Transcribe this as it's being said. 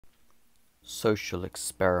Social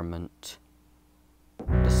experiment.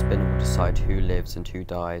 The spinner will decide who lives and who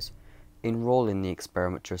dies. Enroll in the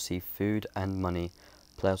experiment to receive food and money.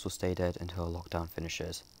 Players will stay dead until lockdown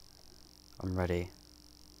finishes. I'm ready.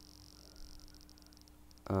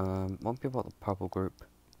 Won't be about the purple group.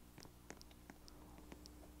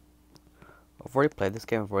 I've already played this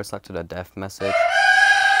game. I've already selected a death message.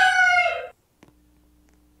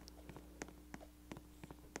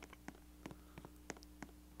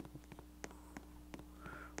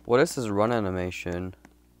 What is this run animation?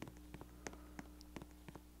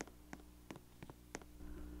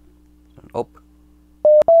 Oh.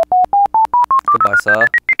 Goodbye, sir.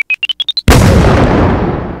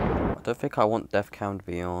 I don't think I want death cam to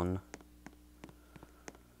be on.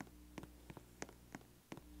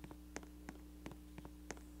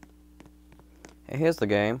 Hey, here's the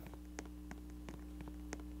game.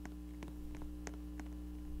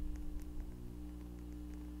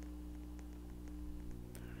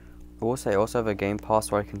 I also have a game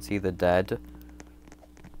pass where I can see the dead.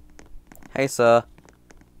 Hey, sir.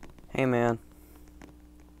 Hey, man.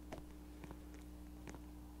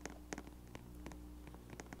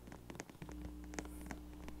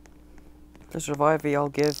 To survive, I'll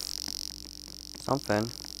give something.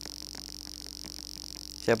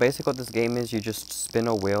 So yeah, basically what this game is, you just spin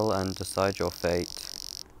a wheel and decide your fate.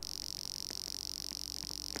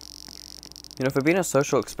 You know, for being a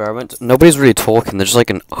social experiment, nobody's really talking, they're just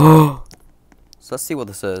like an oh. So let's see what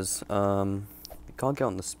this is. You can't get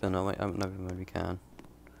on the spinner. Wait, no, maybe we can.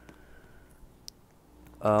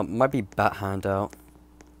 Might be bat handout.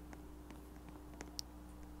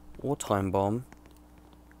 Or time bomb.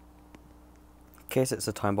 In case it's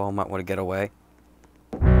a time bomb, I might want to get away.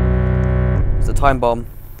 It's a time bomb.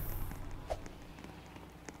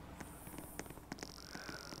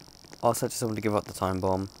 I'll set someone to give up the time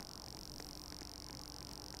bomb.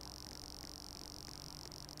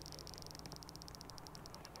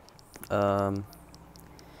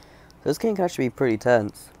 This game can actually be pretty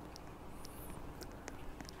tense.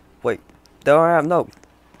 Wait, there I am, no.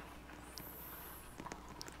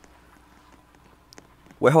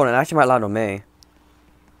 Wait, hold on, it actually might land on me.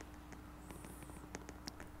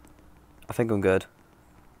 I think I'm good.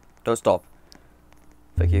 Don't stop.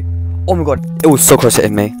 Thank you. Oh my god, it was so close to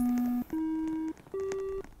hitting me.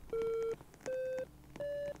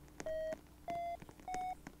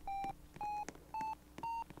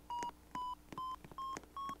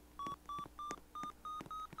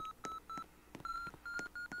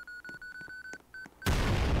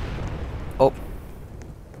 Oh.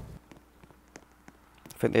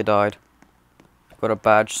 I think they died. Got a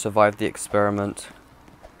badge, survived the experiment.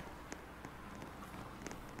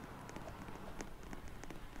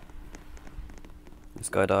 This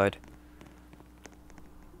guy died.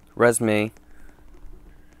 Res me.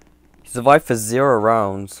 He survived for 0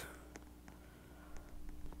 rounds.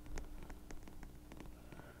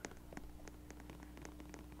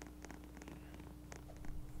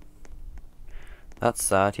 That's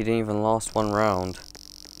sad, he didn't even last 1 round.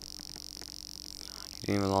 He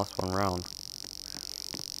didn't even last 1 round.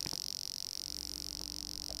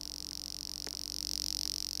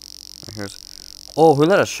 Here's... Oh, who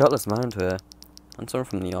let a shirtless man into here? And someone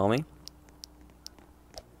from the army?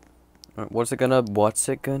 Alright, what's it gonna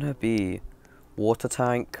be? Water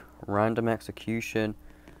tank, random execution,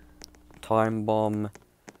 time bomb,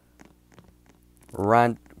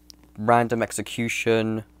 random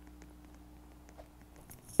execution.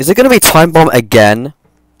 Is it gonna be time bomb again?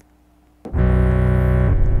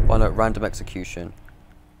 Why not random execution?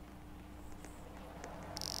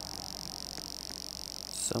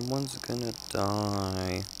 Someone's gonna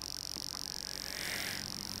die.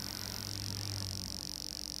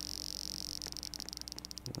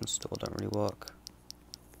 Still don't really work.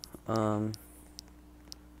 Oh.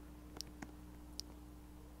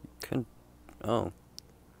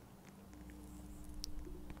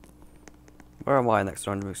 Where am I next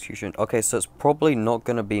random execution? Okay, so it's probably not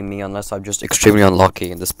gonna be me unless I'm just extremely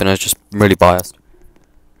unlucky and the spinner's just really biased.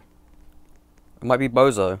 It might be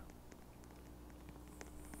Bozo.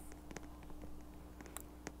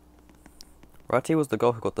 Ratty was the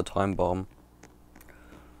girl who got the time bomb.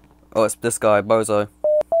 Oh, it's this guy, Bozo.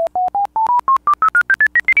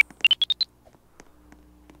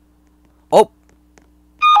 Oh!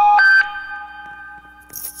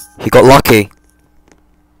 He got lucky.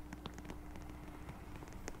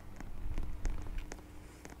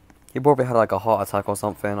 He probably had like a heart attack or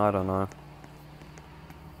something, I don't know.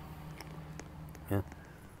 Yeah.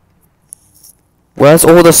 Where's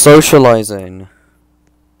all the socializing?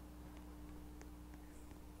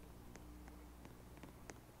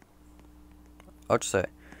 I'll just say,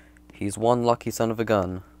 He's one lucky son of a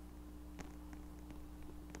gun.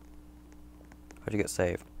 How'd you get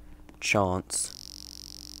saved? Chance.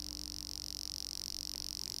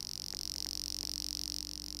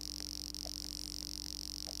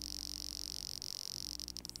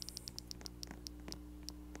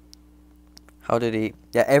 How did he...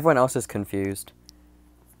 Yeah, everyone else is confused.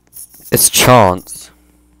 It's chance.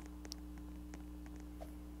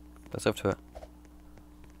 Let's up to it.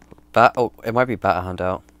 Bat... Oh, it might be bat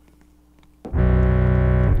handout.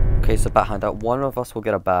 Okay, so bat handout. One of us will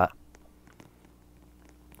get a bat.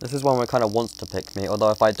 This is one where it kind of wants to pick me.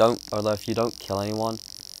 Although if you don't kill anyone,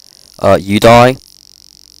 you die.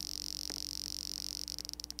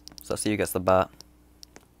 So let's see who gets the bat.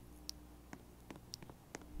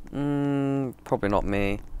 Probably not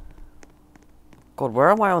me. God, where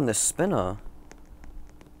am I on this spinner?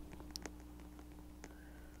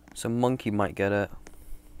 So monkey might get it.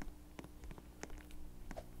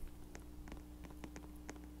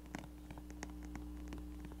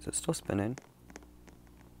 Is it still spinning?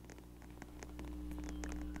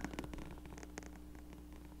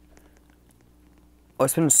 Oh,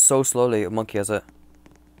 it's spinning so slowly. Monkey has it.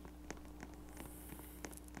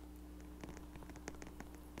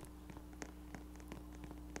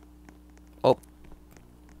 Oh.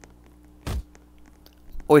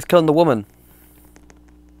 Oh, he's killing the woman.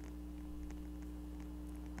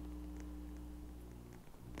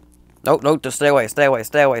 No, no, just stay away, stay away,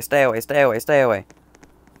 stay away, stay away, stay away, stay away.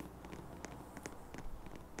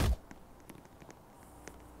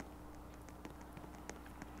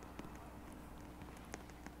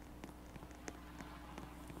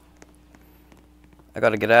 I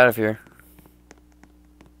gotta get out of here.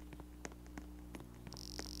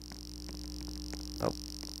 Oh.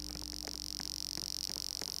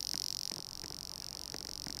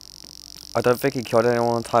 I don't think he killed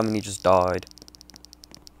anyone on time and he just died.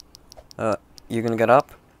 You gonna get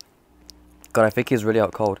up? God, I think he's really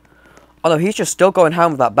out cold. Oh no, he's just still going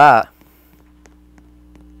ham with that bat.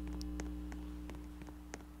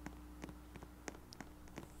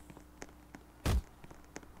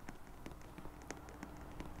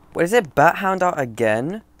 Wait, is it bat hound out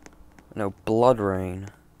again? No, blood rain.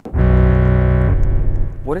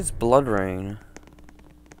 What is blood rain?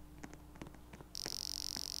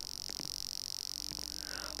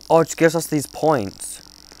 Oh, it just gives us these points.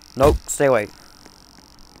 Nope, stay away.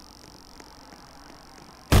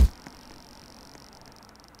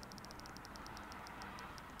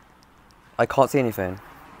 I can't see anything.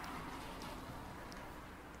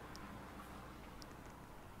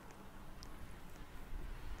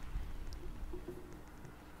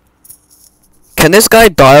 Can this guy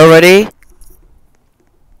die already?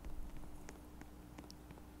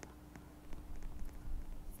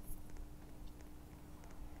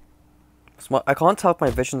 I can't tell if my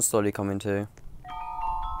vision's slowly coming too.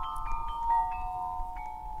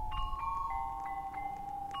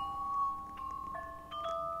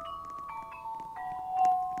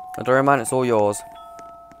 Don't man, it's all yours.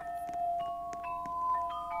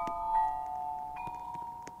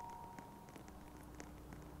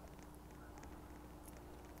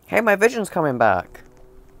 Hey, my vision's coming back.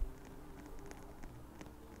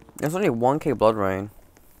 There's only 1k blood rain.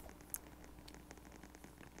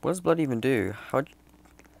 What does blood even do? How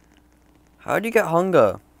do you get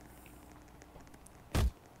hunger?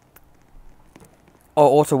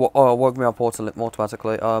 Oh, it woke me up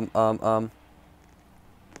automatically.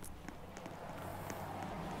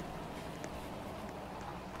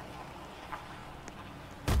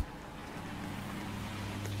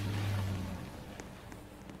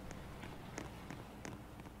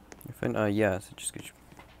 Yes, it just gets.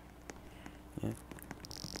 Yeah.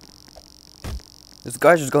 This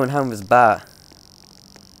guy's just going home with his bat.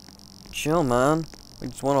 Chill, man. We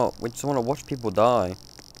just wanna watch people die.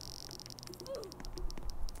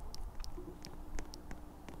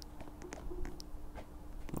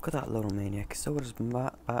 Look at that little maniac. He's still got his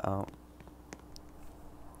bat out.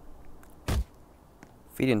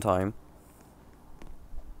 Feeding time.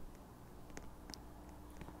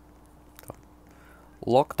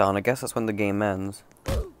 Lockdown, I guess that's when the game ends.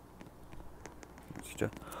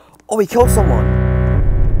 Oh, he killed someone!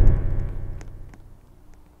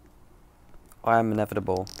 I am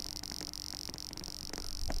inevitable.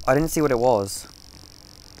 I didn't see what it was.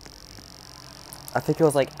 I think it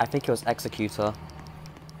was Executor.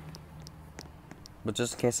 But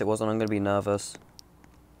just in case it wasn't, I'm gonna be nervous.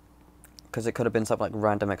 Because it could have been something like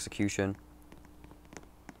random execution.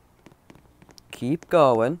 Keep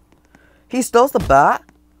going. He steals the bat?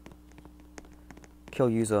 Kill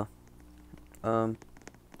user.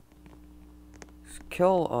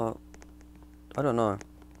 Kill, I don't know.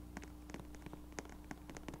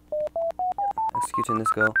 Executing this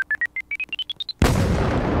girl.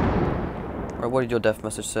 Right, what did your death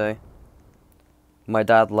message say? My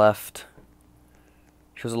dad left.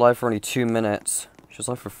 She was alive for only 2 minutes. She was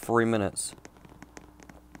alive for 3 minutes.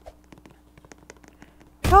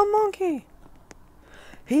 Cow monkey!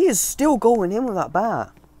 He is still going in with that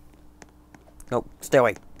bat. Nope, stay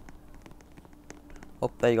away. Oh,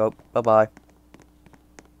 there you go. Bye-bye.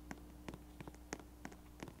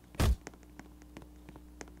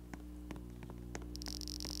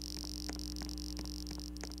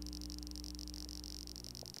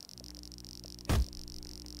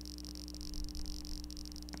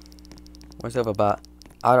 Where's the other bat?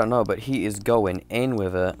 I don't know, but he is going in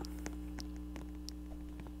with it.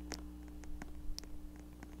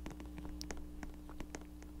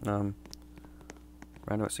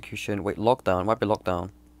 Random execution. Wait, lockdown. Might be lockdown.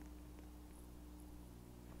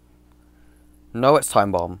 No, it's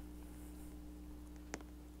time bomb.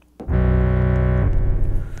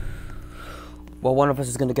 Well, one of us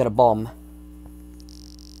is going to get a bomb.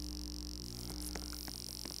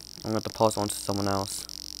 I'm going to pass it on to someone else.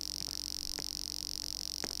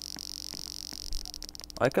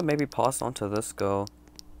 I could maybe pass on to this girl.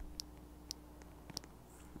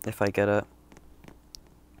 If I get it.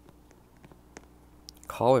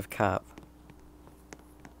 Call with cap.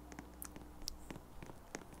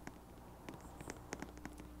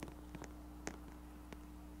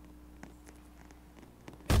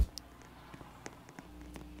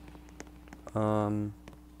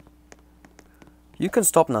 You can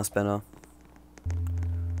stop now, Spinner.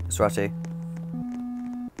 It's Ratty.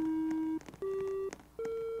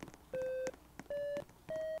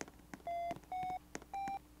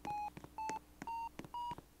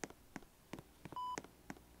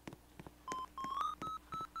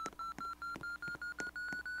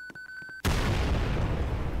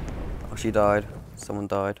 Oh, she died. Someone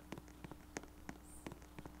died.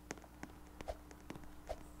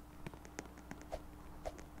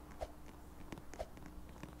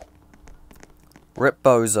 Rip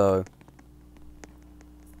Bozo.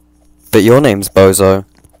 But your name's Bozo.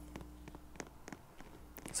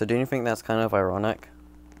 So do you think that's kind of ironic?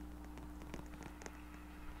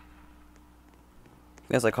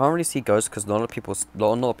 Yes, I can't really see ghosts because not a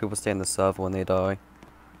lot of people stay in the server when they die.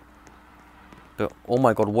 But oh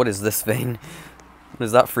my god, what is this thing? What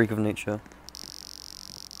is that freak of nature?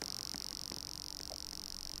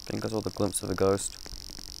 I think I saw the glimpse of a ghost.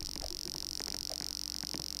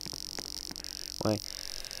 Wait.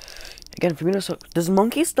 Again, for me to does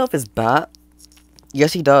Monkey stuff his bat?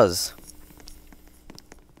 Yes, he does.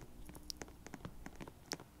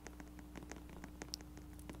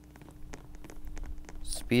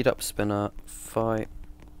 Speed up, Spinner. Fight.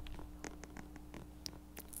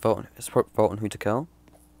 Vote on who to kill.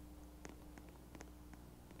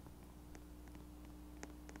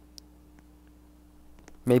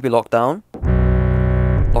 Maybe lockdown.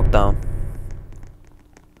 Lockdown.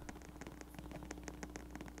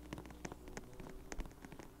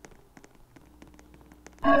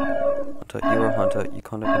 Hunter, you're a hunter. You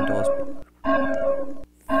can't open doors.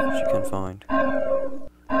 Which you can find.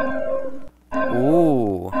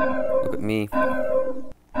 Ooh, look at me.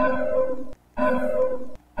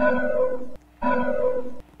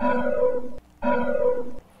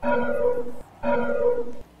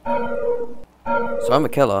 So I'm a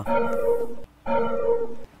killer.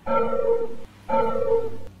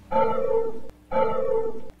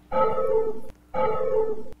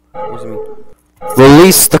 What does it mean?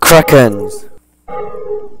 Release the Krakens!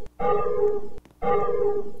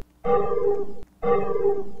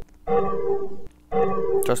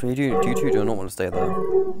 Trust me, you two do not want to stay there.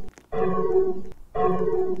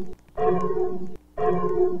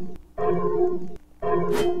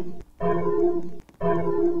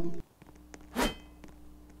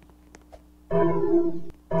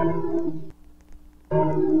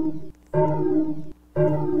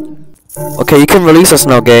 Okay, you can release us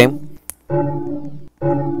now, game.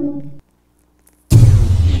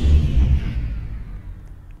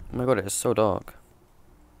 Oh my god, it is so dark.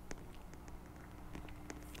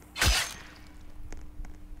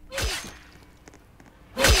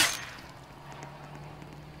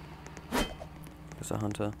 There's a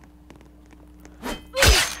hunter.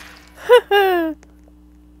 They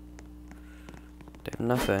have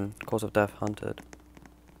nothing. Cause of death hunted.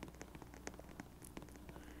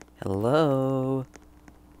 Hello?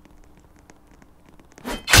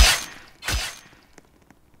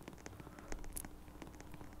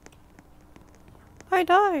 I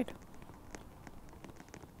died.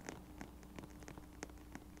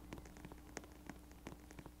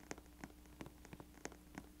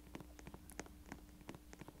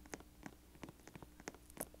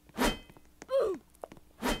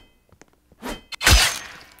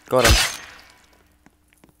 Got him.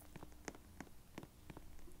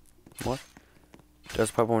 What?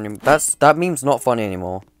 There's probably that meme's not funny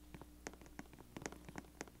anymore.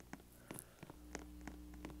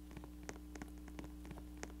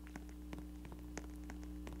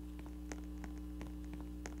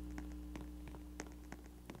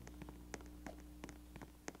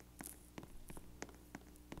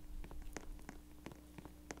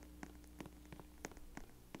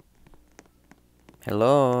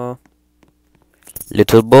 Hello?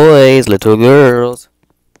 Little boys, little girls.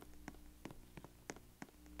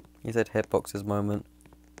 He said hitbox's moment.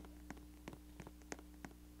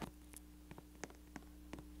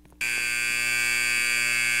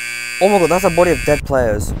 Oh my god, that's a body of dead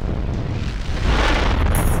players.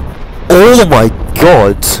 Oh my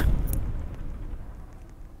god!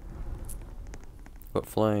 Got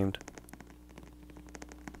flamed.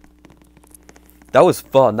 That was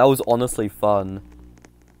fun. That was honestly fun.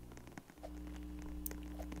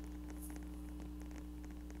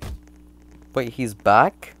 Wait, he's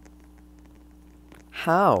back?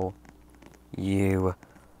 How? You.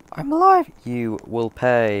 I'm alive. You will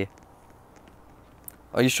pay.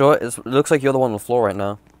 Are you sure? It looks like you're the one on the floor right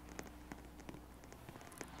now.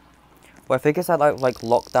 Well, I think it's that like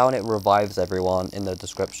lockdown. It revives everyone in the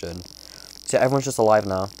description. So everyone's just alive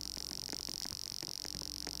now.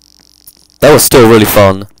 That was still really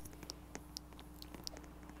fun.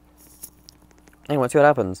 Anyway, let's see what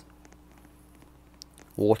happens.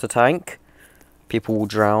 Water tank. People will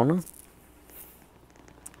drown.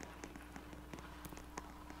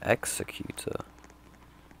 Executor.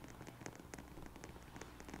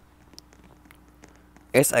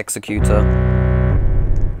 It's Executor.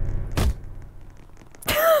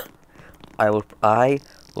 I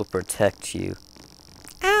will protect you.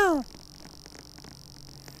 Ow!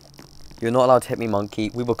 You're not allowed to hit me,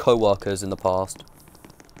 monkey. We were co-workers in the past.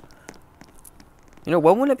 You know,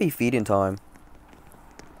 when will it be feeding time?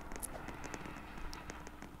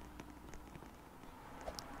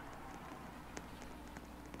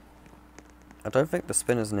 I don't think the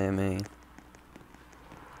spinner's near me.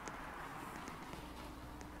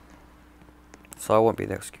 So I won't be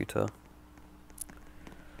the executor.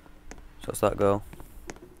 So it's that girl.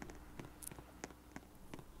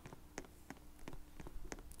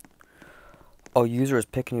 Oh, user is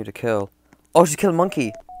picking you to kill. Oh, she's killed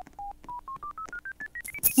monkey.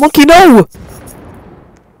 Monkey, no!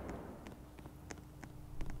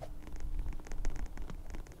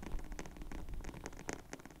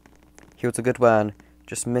 He was a good one,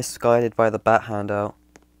 just misguided by the bat handout.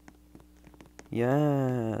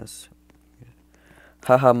 Yes.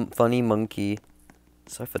 Haha, funny monkey.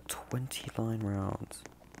 So for 29 rounds.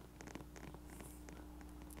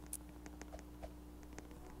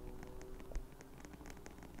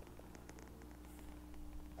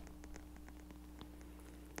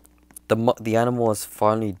 The animal is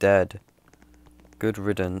finally dead. Good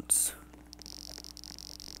riddance.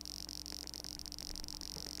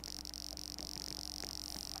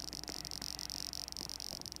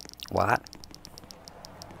 What?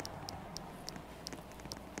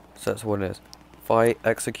 So that's what it is. Fight,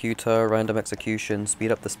 executor, random execution, speed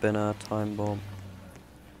up the spinner, time bomb.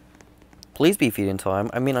 Please be feeding time.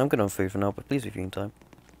 I mean, I'm good on food for now, but please be feeding time.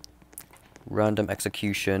 Random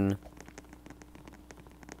execution.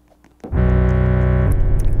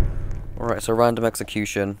 Alright, so random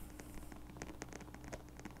execution.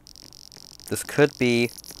 This could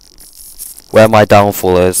be where my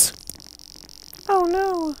downfall is. Oh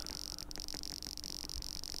no!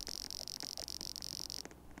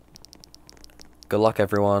 Good luck,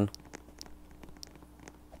 everyone.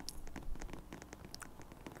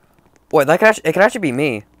 Wait, that could it could actually be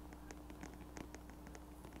me.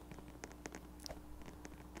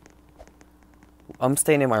 I'm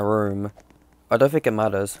staying in my room. I don't think it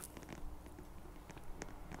matters.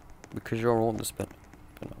 Because you're all the spin.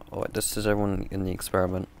 Oh, wait, this is everyone in the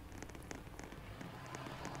experiment.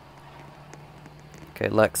 Okay,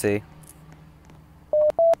 Lexi.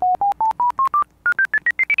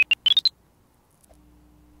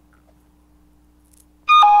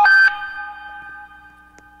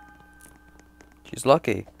 She's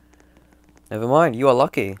lucky. Never mind, you are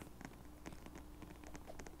lucky.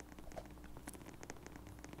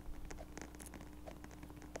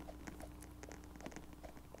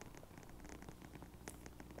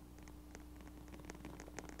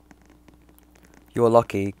 You are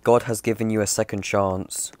lucky. God has given you a second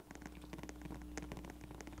chance.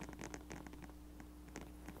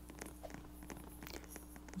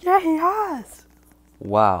 Yeah, he has.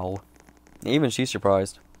 Wow. Even she's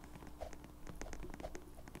surprised.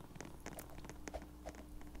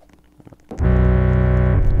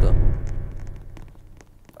 Done.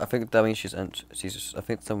 think that means she's I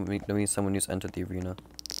think that means someone who's entered the arena.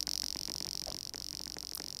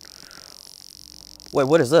 Wait,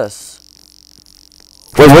 what is this?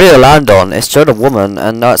 Wait, what did it land on? It showed a woman,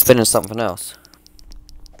 and now it's spinning something else.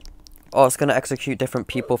 Oh, it's gonna execute different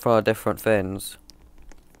people for different things.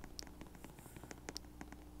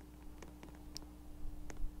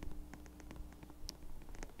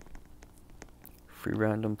 Three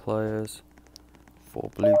random players. 4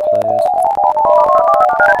 blue players.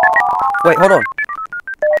 Wait, hold on.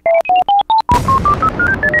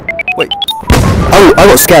 Wait. Oh, I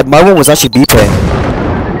got scared. My one was actually beeping.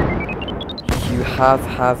 You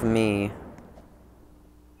have me.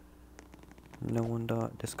 No one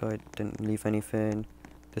died. This guy didn't leave anything.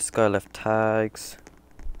 This guy left tags.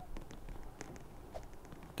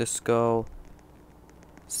 This girl.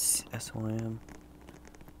 SYM.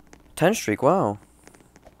 10 streak, wow.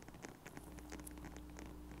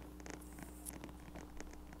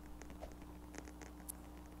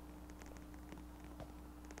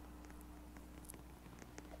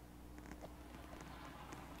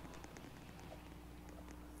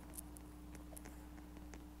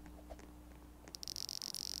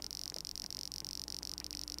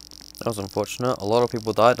 That was unfortunate. A lot of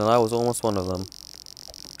people died and I was almost one of them.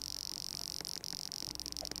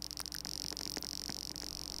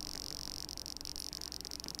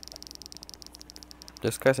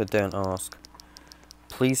 This guy said don't ask.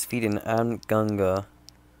 Please feed an Gunga.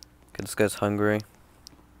 Okay, this guy's hungry.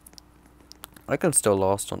 I can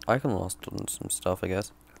last on some stuff, I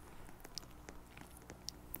guess.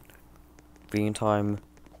 Feeding time.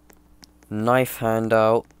 Knife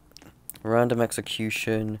handout. Random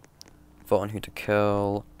execution. Vote on who to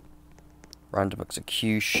kill. Random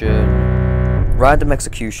execution. Random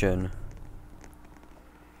execution.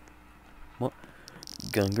 What?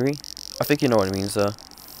 Gungry? I think you know what it means, sir.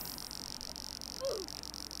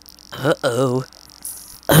 Uh-oh.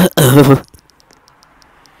 Uh-oh.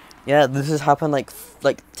 Yeah, this has happened like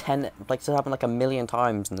 10, this has happened like 1,000,000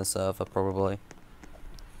 times in the server, probably.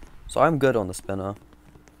 So I'm good on the spinner.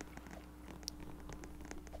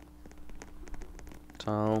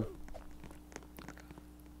 Tal.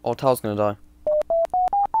 Oh, Tal's gonna die.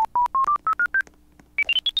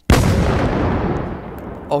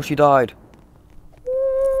 Oh, she died.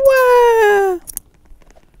 Where?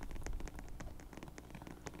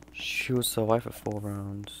 She will survive for 4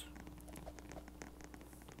 rounds.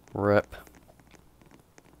 Rip.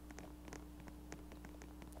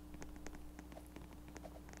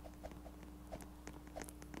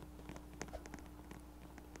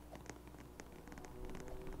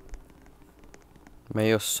 May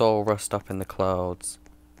your soul rest up in the clouds.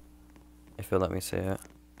 If you'll let me see it.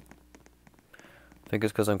 I think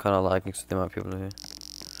it's because I'm kind of lagging to the amount of people here.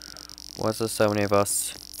 Why is there so many of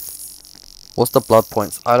us? What's the blood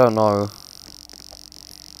points? I don't know.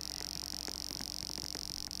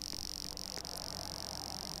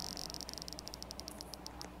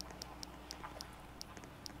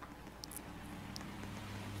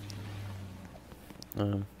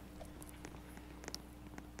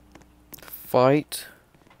 Fight.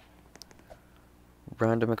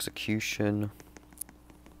 Random execution.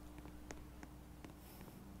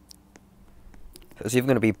 It's either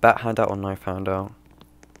going to be bat handout or knife handout.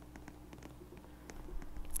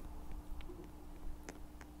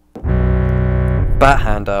 Bat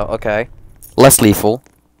handout, okay. Less lethal.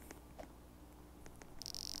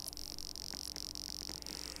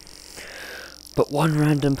 But one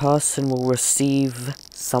random person will receive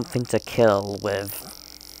something to kill with.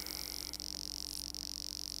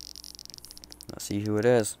 Let's see who it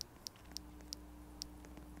is.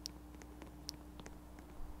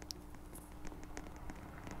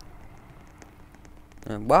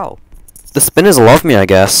 Wow, the spinners love me, I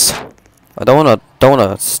guess. I don't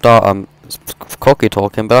wanna start cocky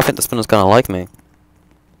talking, but I think the spinners kinda like me.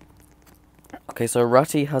 Okay, so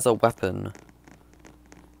Ratty has a weapon.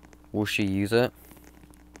 Will she use it?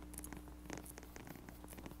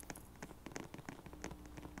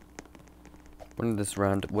 What does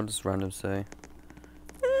random say?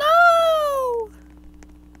 No!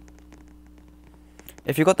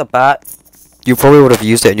 If you got the bat, you probably would have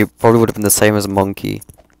used it and you probably would have been the same as Monkey.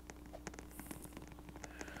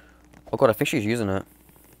 Oh god, I think she's using it.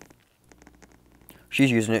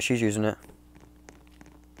 She's using it.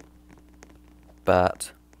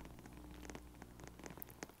 Bat.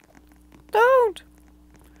 Don't!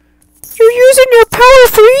 You're using your power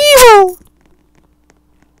for evil!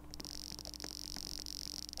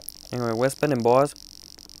 Anyway, we're spinning, boys.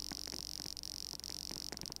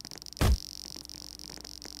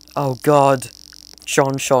 Oh god.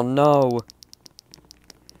 Sean, no.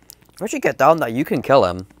 Once you get down there, you can kill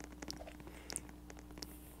him.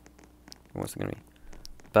 What's it gonna be?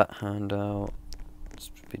 Bat hand out.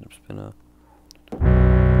 Speed up spinner.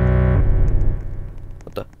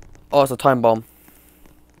 What the? Oh, it's a time bomb.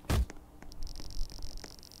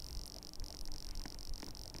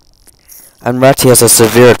 And Ratty has a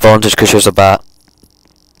severe advantage because she has a bat.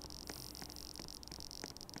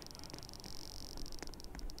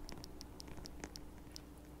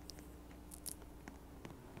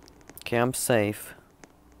 Okay, I'm safe.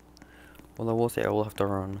 Although I will say I will have to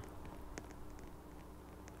run.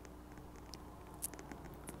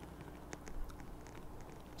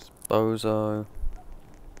 Bozo.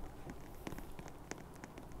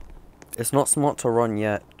 It's not smart to run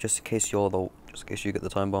yet, just in case you get the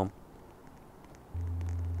time bomb.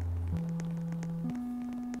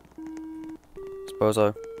 It's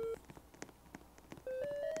Bozo.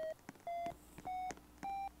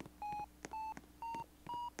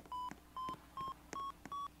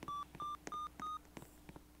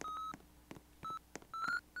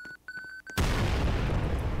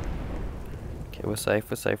 Okay, we're safe,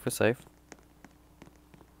 we're safe, we're safe.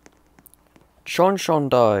 Shon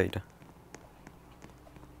died.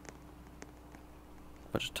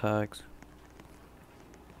 Bunch of tags.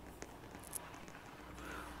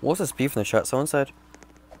 What's this beef in the chat? Someone said,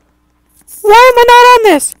 why am I not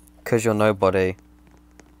on this? Cause you're nobody.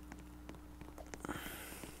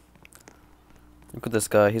 Look at this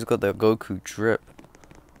guy, he's got the Goku drip.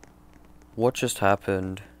 What just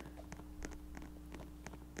happened?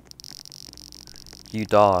 You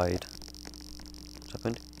died. What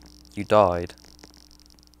happened? You died.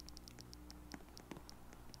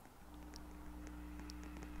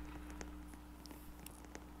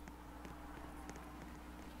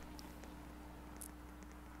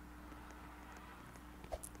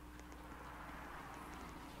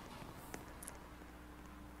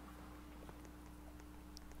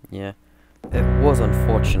 Yeah. It was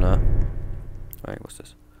unfortunate. Right, what's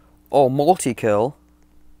this? Oh, multi-kill.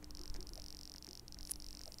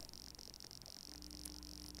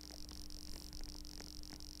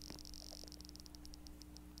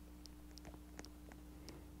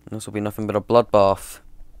 This will be nothing but a bloodbath.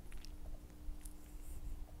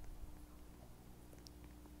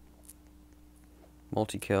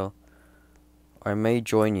 Multi-kill. I may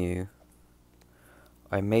join you.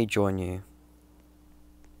 I may join you.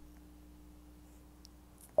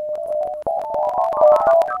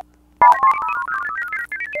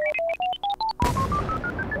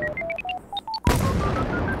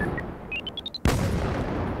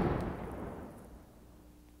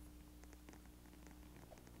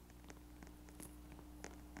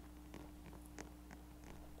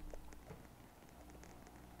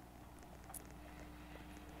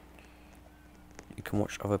 You can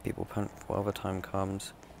watch other people panic whatever time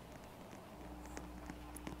comes.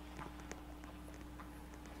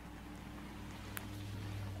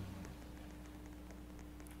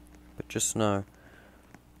 But just know,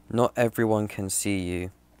 not everyone can see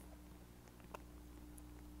you.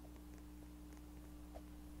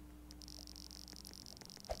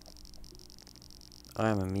 I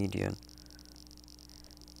am a median.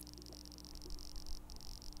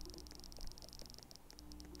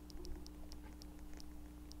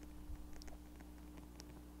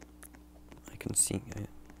 I can see you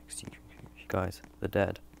guys. They're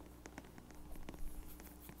dead.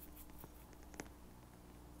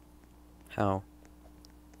 How?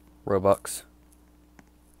 Robux.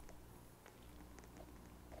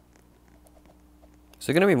 Is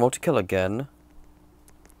it gonna be multi-kill again?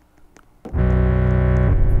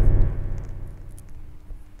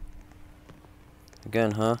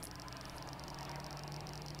 Again, huh?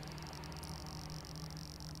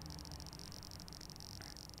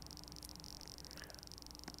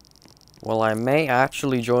 Well, I may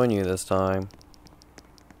actually join you this time.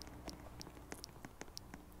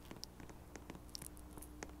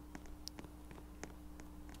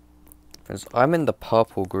 Friends, I'm in the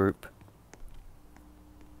purple group.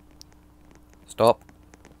 Stop.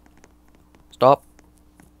 Stop.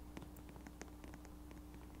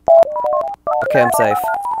 Okay, I'm safe.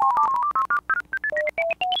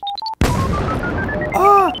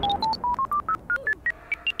 Ah!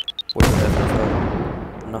 What did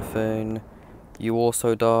that? Nothing. You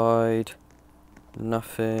also died.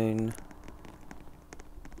 Nothing.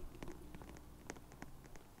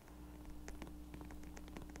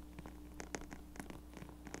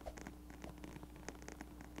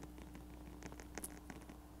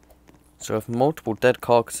 So if multiple dead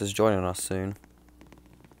carcasses joining us soon.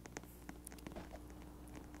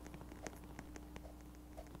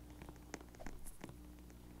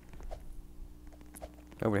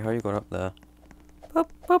 Nobody, how you got up there? Boop,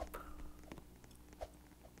 boop.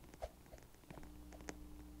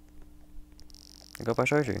 I hope I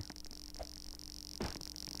showed you.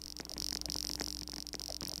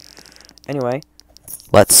 Anyway,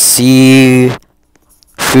 let's see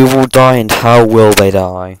who will die and how will they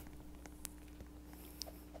die.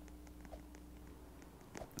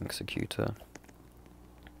 Executor.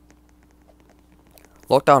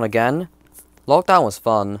 Lockdown again? Lockdown was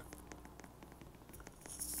fun.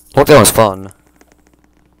 Lockdown was fun.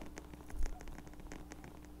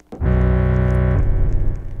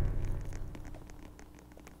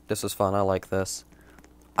 This is fun, I like this.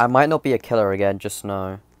 I might not be a killer again, just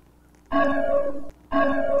know. I'm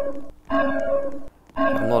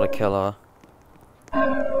not a killer.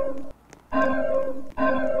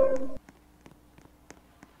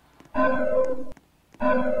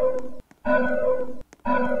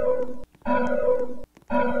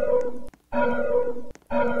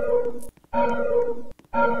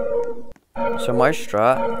 So my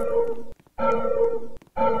strat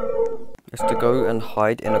is to go and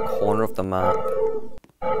hide in a corner of the map.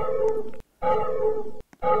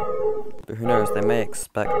 But who knows, they may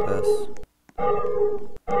expect this.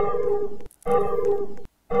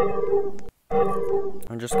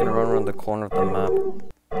 I'm just gonna run around the corner of the map.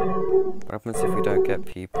 What happens if we don't get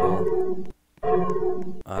people?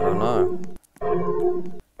 I don't know.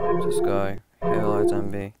 This guy. Here lies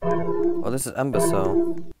MB. Oh, this is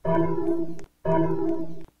Imbecile.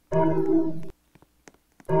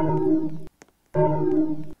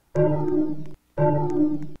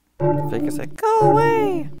 Fake is like, go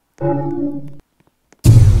away!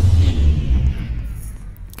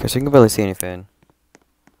 Okay, so you can barely see anything.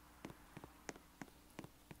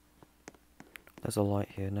 There's a light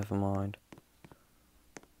here, never mind.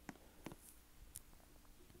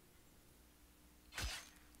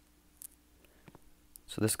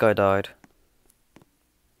 So this guy died.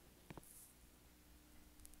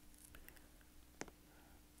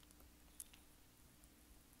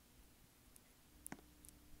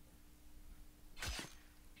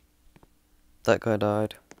 That guy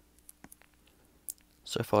died.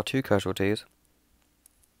 So far 2 casualties.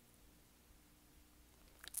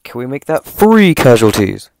 Can we make that 3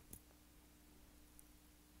 casualties?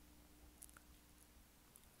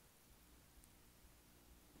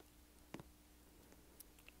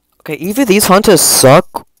 Okay, either these hunters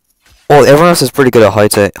suck, or everyone else is pretty good at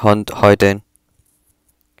hiding.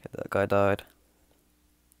 Okay, that guy died.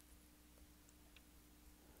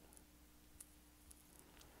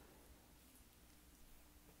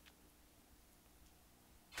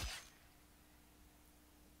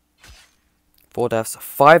 Four deaths,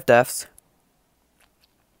 5 deaths.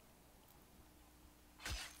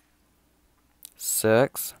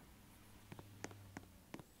 6.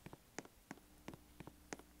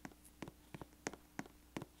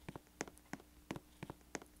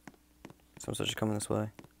 Someone's actually coming this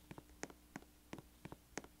way.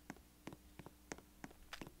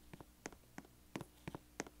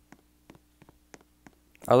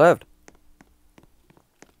 I lived.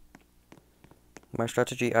 My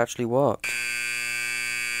strategy actually worked.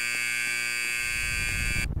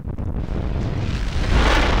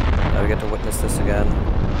 Now we get to witness this again.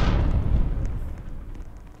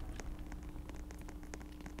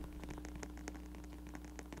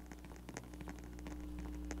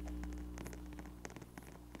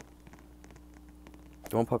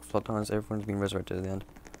 The one pop plot times everyone's been resurrected at the end.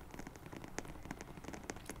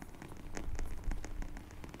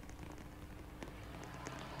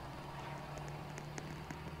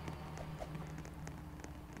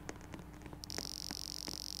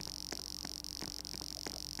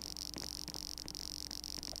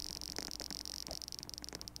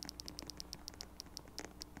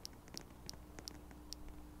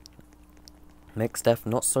 Makes death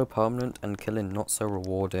not so permanent and killing not so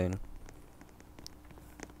rewarding.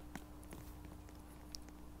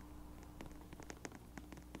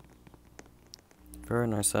 Very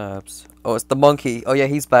nice abs. Oh, it's the monkey. Oh yeah,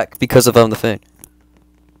 he's back because of the thing.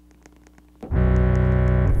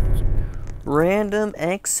 Random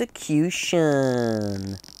execution.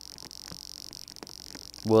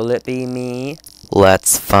 Will it be me?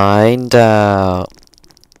 Let's find out.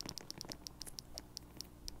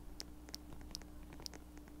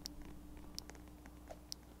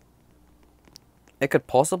 It could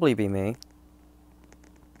possibly be me.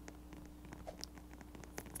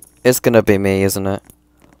 It's gonna be me, isn't it?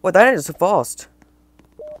 Well, that is so fast.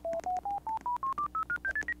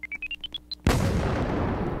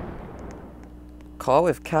 Car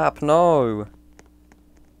with cap, no.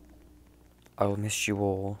 I will miss you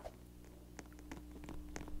all.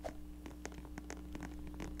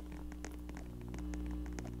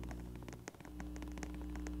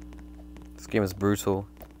 This game is brutal.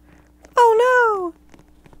 Oh no!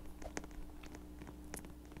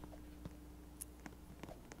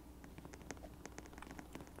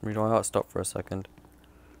 My heart stopped for a second.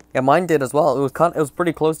 Yeah, mine did as well. It was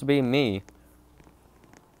pretty close to being me.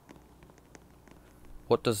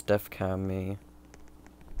 What does death cam mean?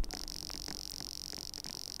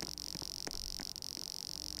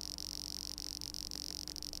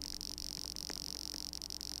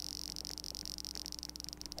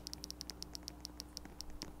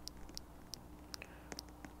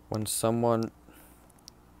 When someone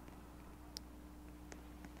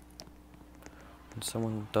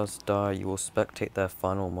does die, you will spectate their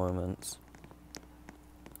final moments.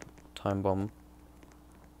 Time bomb.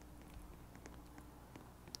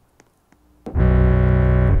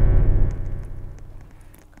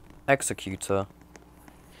 Executor.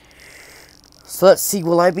 So let's see,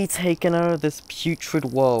 will I be taken out of this putrid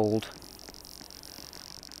world?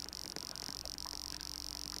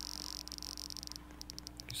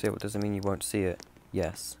 You say, what does it mean you won't see it?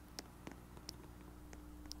 Yes.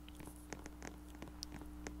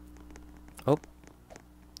 Oh.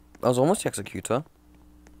 I was almost the executor.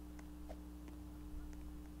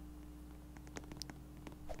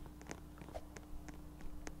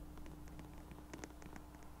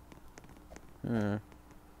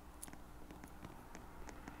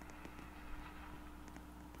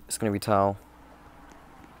 It's gonna be Tao.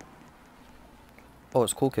 Oh,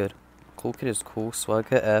 it's Cool Kid. Cool Kid is cool,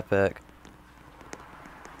 swagger, epic.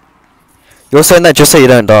 You're saying that just so you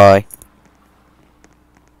don't die.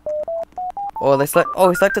 Oh, he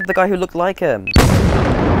selected the guy who looked like him.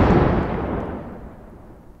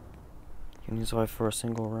 He needs to survive for a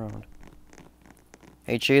single round.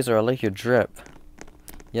 Hey Chaser, I like your drip.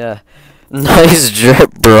 Yeah. Nice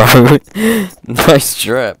drip, bro. Nice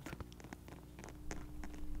drip.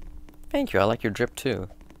 Thank you, I like your drip too.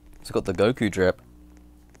 It's got the Goku drip.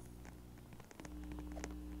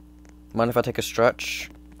 Mind if I take a stretch?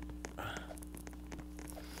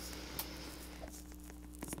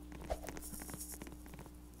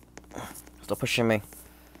 Stop pushing me.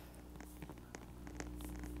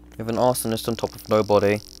 We have an arsonist on top of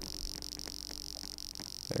nobody.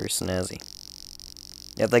 Very snazzy.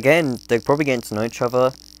 Yeah, they're probably getting to know each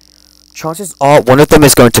other. Chances are one of them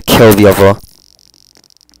is going to kill the other.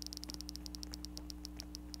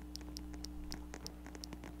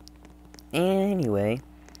 Anyway.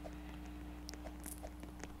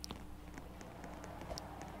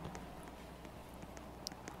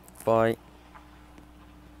 Fight.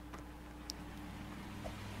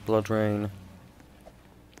 Blood rain.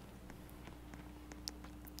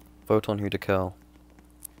 Vote on who to kill.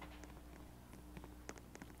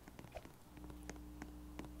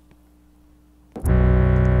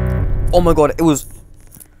 Oh my god, it was...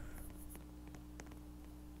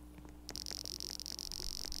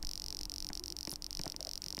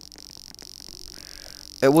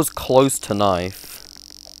 It was close to knife.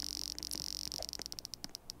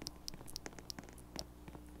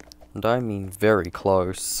 And I mean very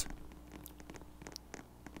close.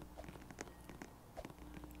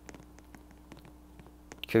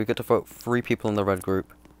 Okay, we get to vote 3 people in the red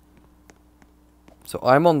group. So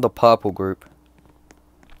I'm on the purple group.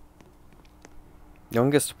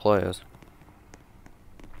 Youngest players.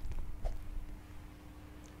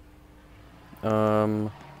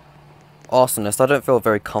 Arsonist. I don't feel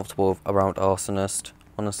very comfortable around Arsonist,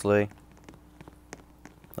 honestly.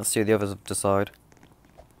 Let's see what the others decide.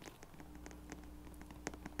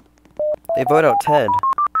 They vote out Ted.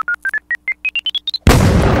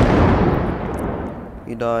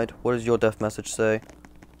 He died. What does your death message say?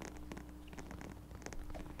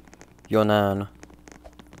 Your nan.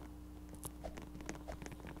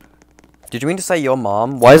 Did you mean to say your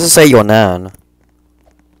mom? Why does it say your nan?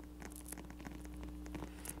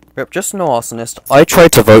 Rip, just no arsonist. I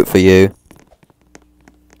tried to vote for you.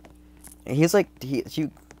 He's like,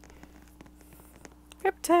 you...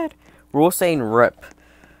 Rip Ted. We're all saying Rip.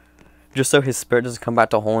 Just so his spirit doesn't come back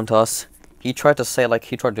to haunt us. He tried to say, like,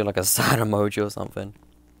 he tried to do like a sad emoji or something.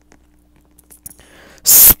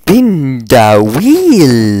 Spin the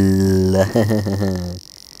wheel!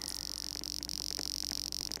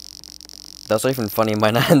 That's not even funny,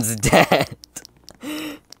 my nan's dead.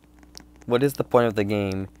 What is the point of the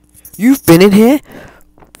game? You've been in here?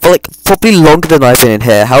 For like, probably longer than I've been in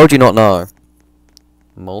here. How would you not know?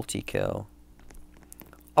 Multi-kill.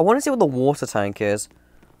 I want to see what the water tank is.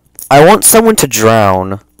 I want someone to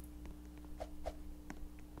drown.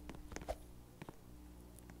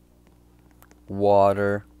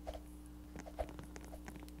 Water.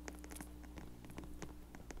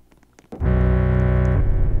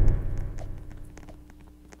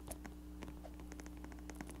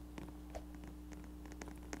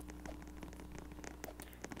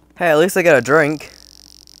 Hey, at least I get a drink.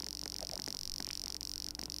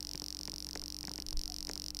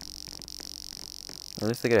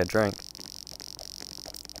 least they get a drink.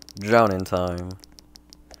 Drowning time.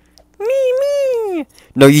 Me!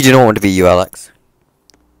 No, you do not want to be you, Alex.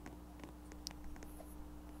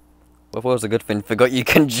 Well, I thought it was a good thing. Forgot you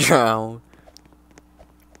can drown.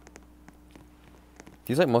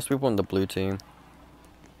 These like most people on the blue team.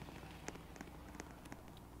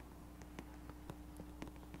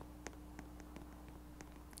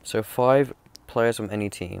 So 5 players from any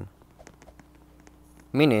team.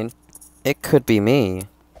 Meaning, it could be me.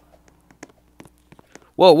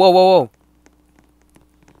 Whoa, whoa, whoa,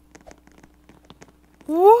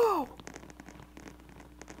 whoa! Whoa!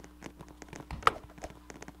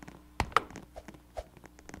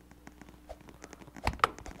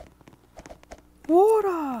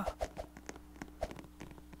 Water!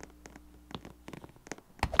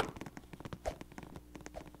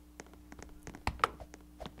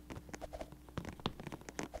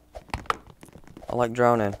 I like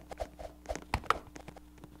drowning.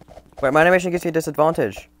 Wait, my animation gives you a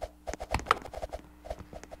disadvantage.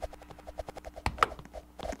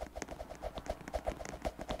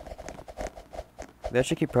 They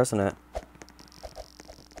actually keep pressing it.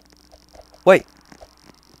 Wait!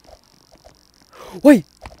 Wait!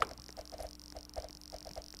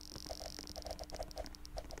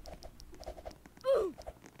 Yo!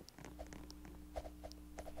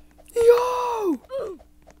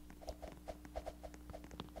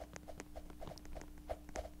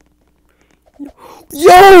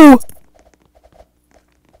 Yo!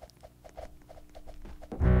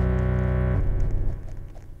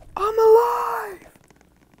 I'm alive!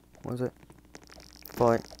 What is it?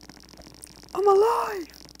 Fight. I'm alive!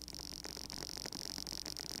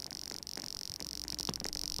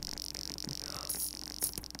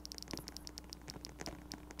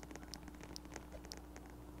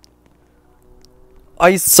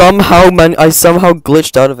 I somehow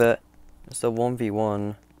glitched out of it. It's a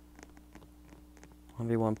 1v1.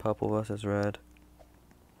 1v1 purple versus red.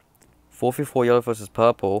 4v4 yellow versus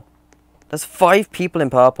purple. There's 5 people in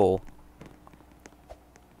purple.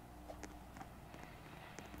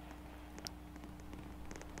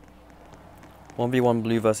 One v one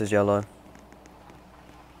blue versus yellow.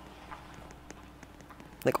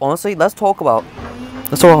 Like honestly, let's talk about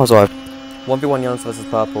 1v1 yellow versus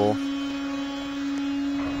purple.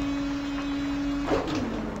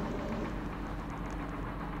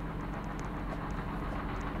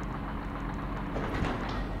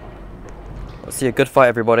 Let's see a good fight,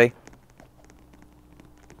 everybody.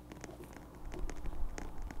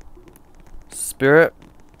 Spirit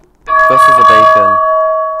versus a bacon.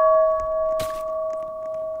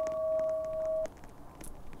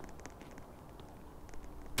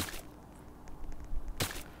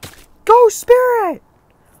 Go Spirit!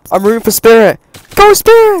 I'm rooting for Spirit. Go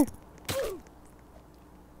Spirit!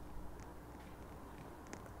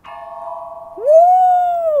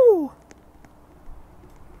 Woo!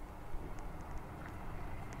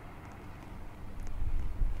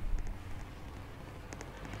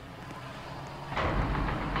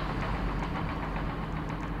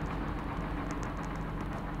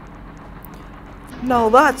 Now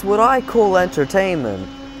that's what I call entertainment.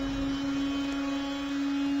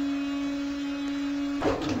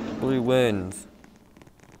 Blue wins.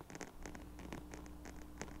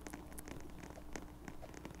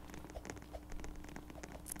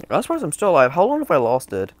 I'm surprised I'm still alive. How long have I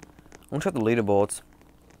lasted? I'm gonna check the leaderboards.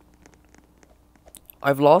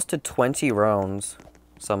 I've lasted 20 rounds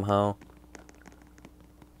somehow.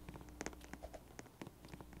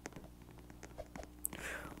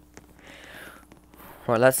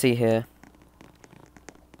 Right, let's see here.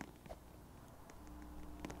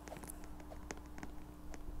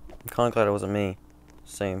 I'm kind of glad it wasn't me.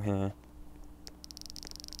 Same here.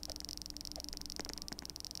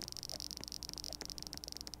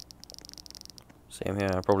 Same here,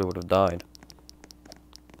 I probably would have died.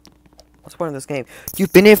 What's the point of this game?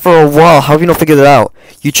 You've been here for a while, how have you not figured it out?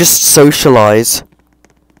 You just socialize.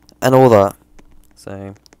 And all that.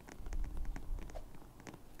 Same.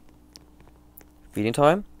 Feeding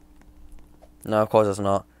time? No, of course it's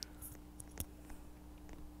not.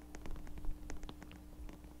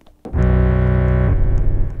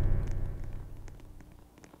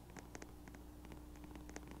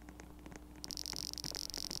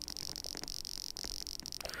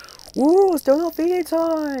 Ooh, still not feeding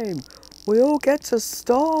time! We all get to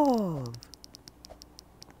starve!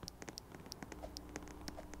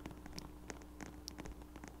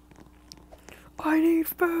 I need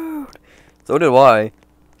food! So do I.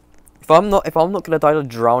 If I'm not gonna die to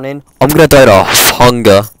drowning, I'm gonna die to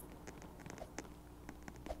hunger.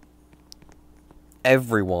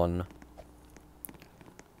 Everyone.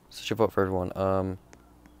 So should vote for everyone.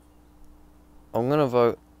 I'm gonna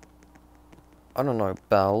vote, I don't know,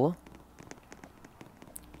 Bell.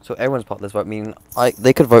 So everyone's part of this vote, meaning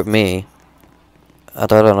they could vote me. I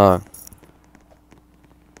don't know.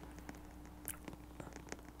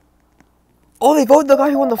 Oh, they voted the guy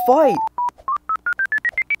who won the fight!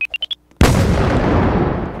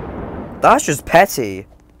 That's just petty.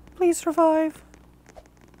 Please survive.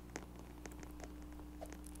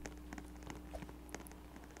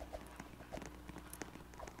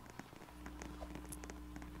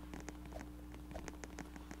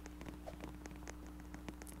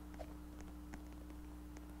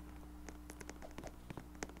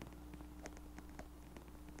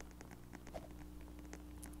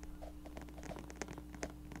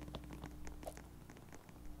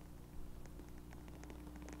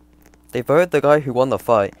 They voted the guy who won the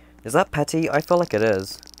fight. Is that petty? I feel like it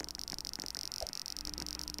is.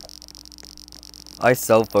 I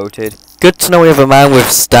self-voted. Good to know we have a man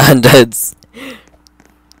with standards.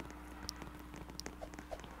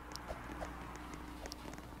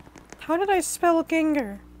 How did I spell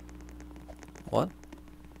Ginger? What?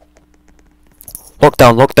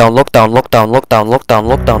 Lockdown, lockdown, lockdown, lockdown, lockdown, lockdown,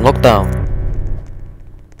 lockdown, lockdown.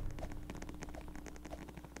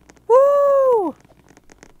 Woo!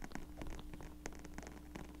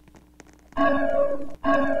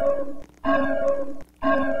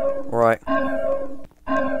 Right.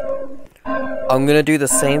 I'm gonna do the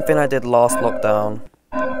same thing I did last lockdown.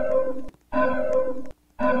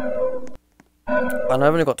 I know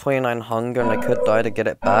I've only got 29 hunger and I could die to get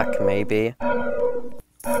it back, maybe.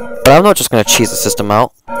 But I'm not just gonna cheese the system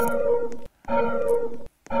out.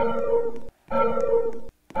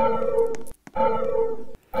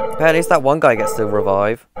 But at least that one guy gets to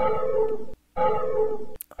revive.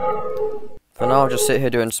 For now, I'll just sit here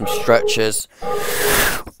doing some stretches.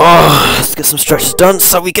 Oh, let's get some stretches done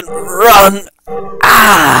so we can run!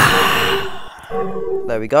 Ah!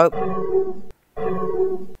 There we go.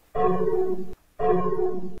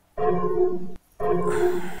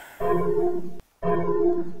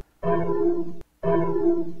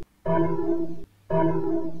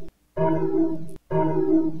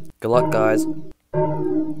 Good luck, guys.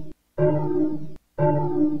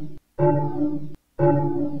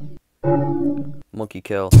 Monkey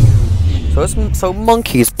kill. So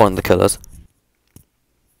monkey spawned the killers.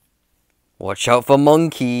 Watch out for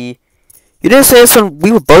monkey. You didn't say this when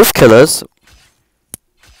we were both killers.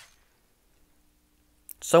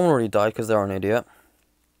 Someone already died because they're an idiot.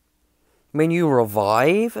 I mean, you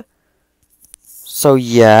revive? So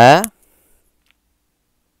yeah.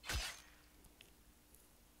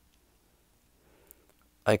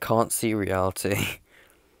 I can't see reality.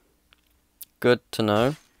 Good to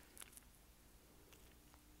know.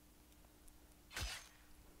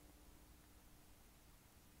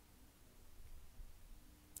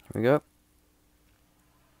 Here we go.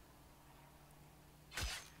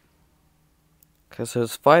 Okay, so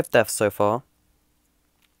there's 5 deaths so far.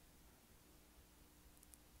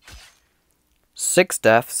 6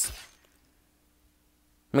 deaths.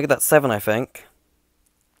 Make that 7, I think.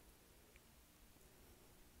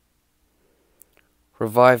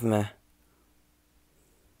 Revive me.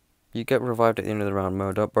 You get revived at the end of the round,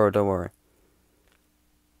 Mo. Don't worry.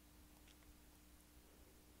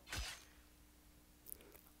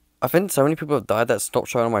 I think so many people have died that stopped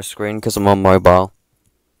showing on my screen because I'm on mobile.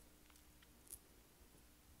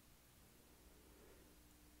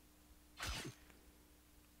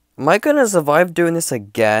 Am I gonna survive doing this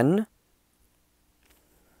again?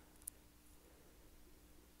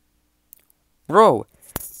 Bro,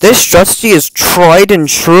 this strategy is tried and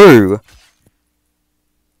true.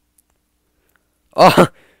 Oh,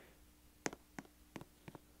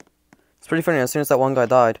 it's pretty funny. As soon as that one guy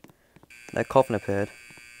died, that coffin appeared.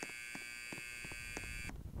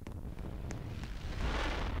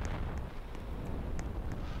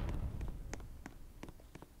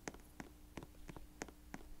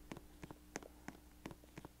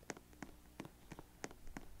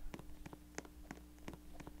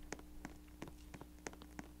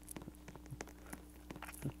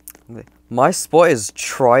 My spot is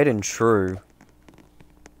tried and true.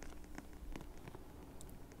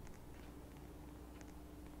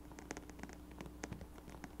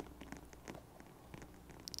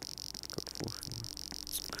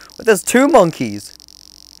 But there's 2 monkeys.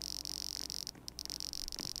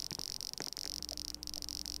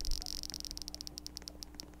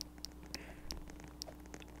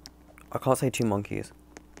 I can't say 2 monkeys.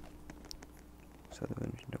 So the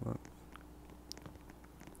network.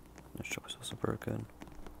 The shop is also broken.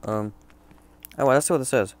 Oh, well, let's see what this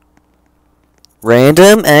says.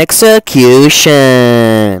 Random execution.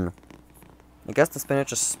 I guess the spinner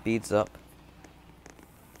just speeds up.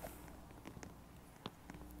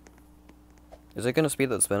 Is it gonna speed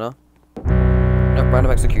the spinner? Nope,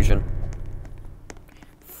 random execution.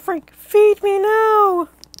 Frank, feed me now!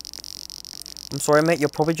 I'm sorry, mate, you're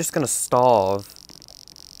probably just gonna starve.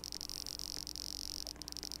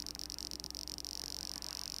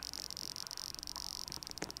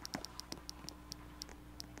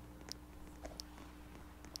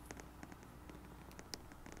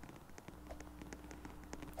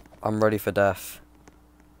 I'm ready for death.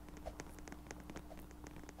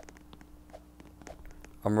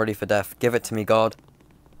 I'm ready for death. Give it to me, God.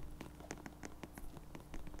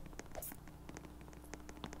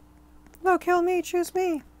 No, kill me, choose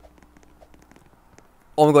me.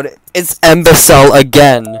 Oh my god, it's Imbecile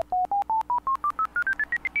again!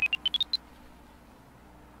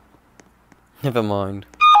 Never mind.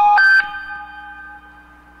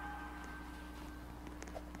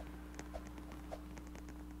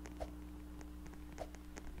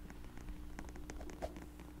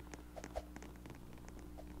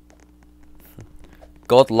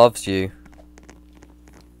 God loves you.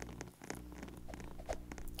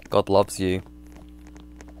 God loves you.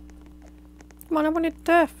 Come on, I wanted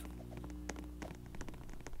death.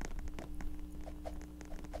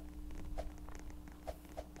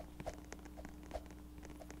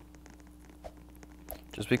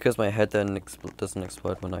 Just because my head then doesn't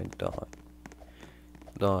explode when I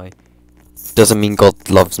die, doesn't mean God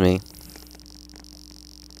loves me.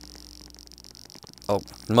 Oh,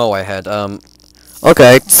 no, I had,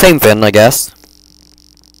 okay, same thing, I guess.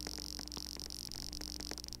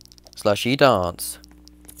 Slushy dance.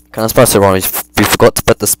 Can I spell it wrong? We forgot to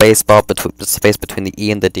put the space bar between the space between the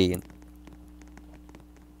E and the D.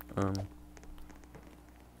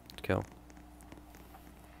 Kill.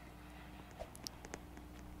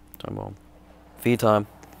 Time bomb. Feed time.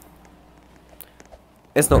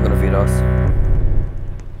 It's not gonna feed us.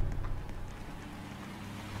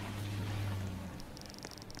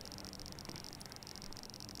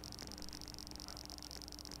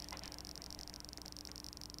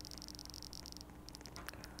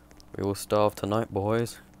 We will starve tonight,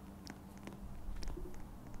 boys.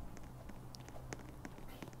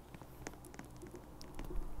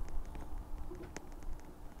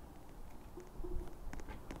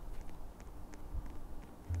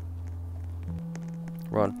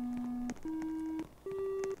 Run.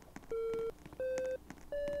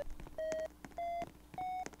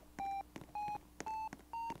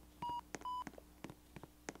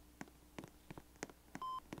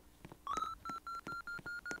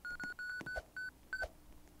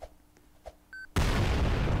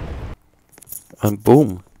 And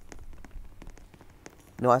boom.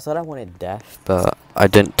 No, I said I wanted death, but I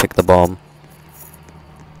didn't pick the bomb.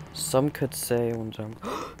 Some could say one time.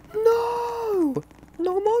 No!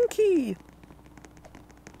 No monkey!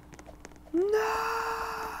 No!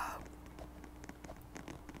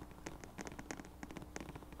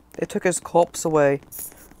 They took his corpse away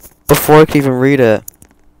before I could even read it.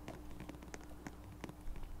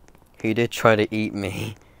 He did try to eat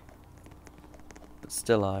me. But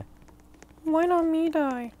still Why not me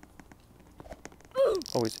die?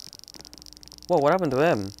 Oh, he's... Whoa, what happened to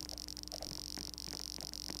him?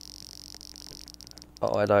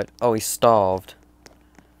 Oh, I died. Oh, he's starved.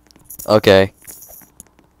 Okay.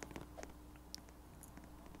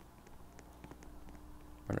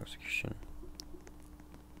 Random execution.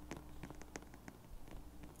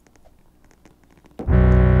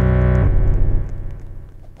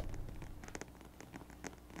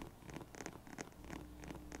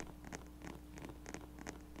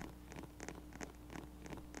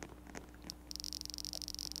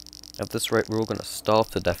 At this rate, we're all gonna starve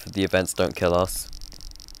to death if the events don't kill us.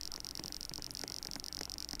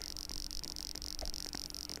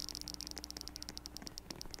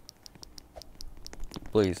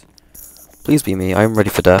 Please. Please be me, I'm ready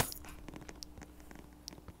for death.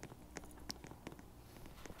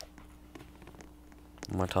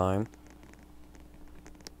 My time.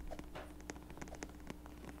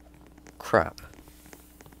 Crap.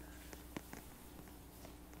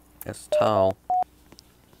 It's towel.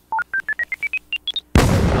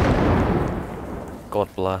 God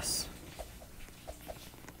bless.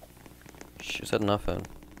 She said nothing.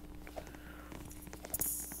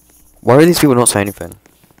 Why are these people not saying anything?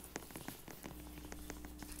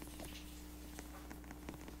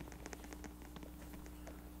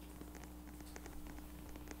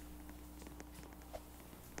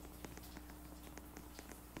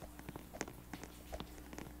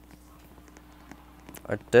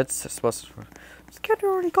 I did supposed to... This kid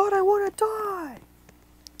already got, I wanna die!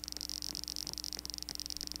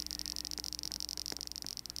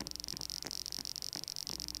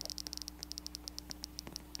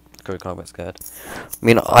 Cody can't get scared. I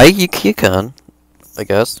mean, you can, I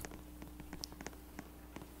guess.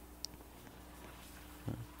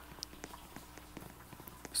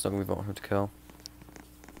 It's not gonna be want him to kill.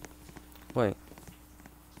 Wait.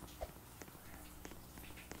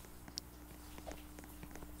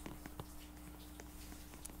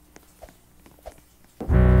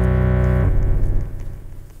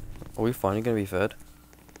 Are we finally gonna be fed?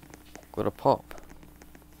 Got a pop.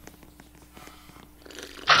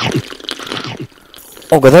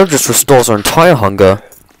 Oh god, that just restores our entire hunger.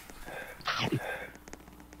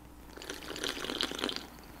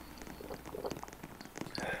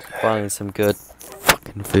 Finally some good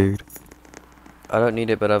fucking food. I don't need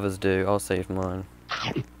it, but others do. I'll save mine.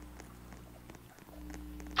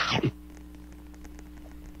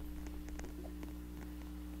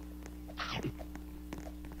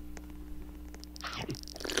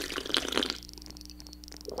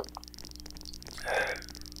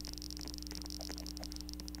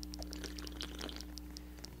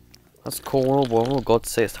 That's cool. Well, God's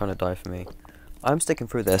sake, it's time to die for me. I'm sticking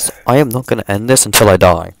through this. I am not gonna end this until I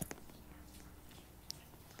die.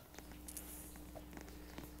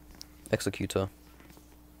 Executor.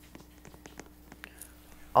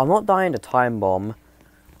 I'm not dying to time bomb.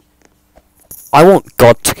 I want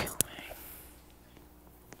God to kill me.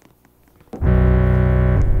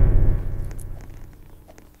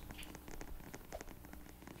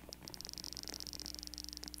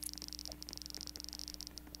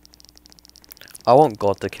 I want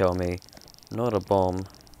God to kill me, not a bomb.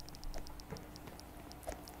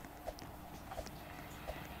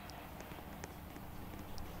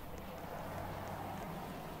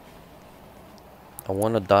 I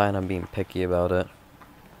want to die and I'm being picky about it.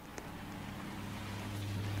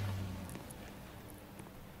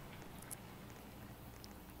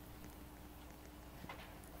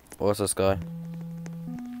 What's this guy?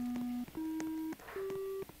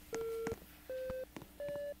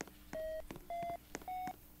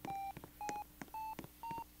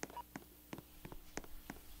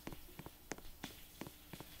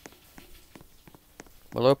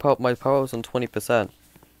 My power was on 20%.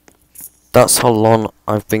 That's how long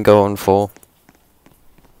I've been going for.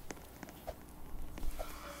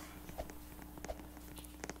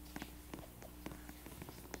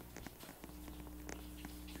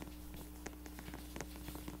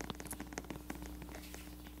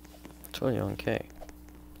 Okay.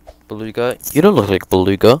 Beluga? You don't look like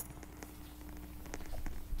Beluga.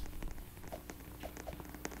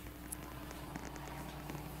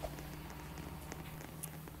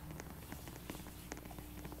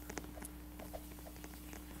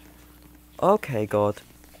 Okay, God.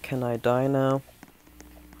 Can I die now?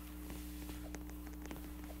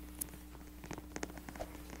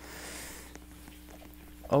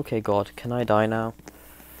 Okay, God. Can I die now?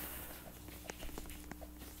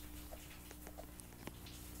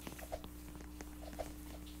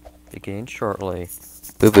 Begin shortly.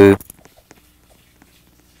 Boo boo.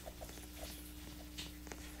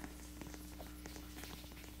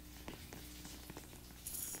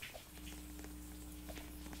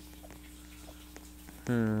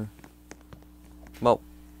 Well,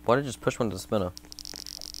 why did you just push one to the spinner?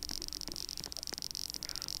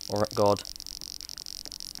 Alright, God.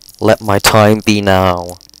 Let my time be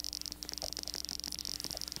now.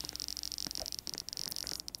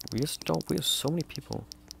 We have so many people.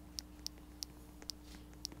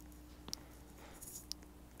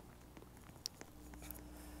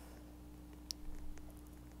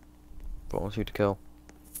 What wants you to kill?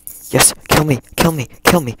 Yes! Kill me! Kill me!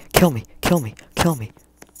 Kill me! Kill me! Kill me! Kill me!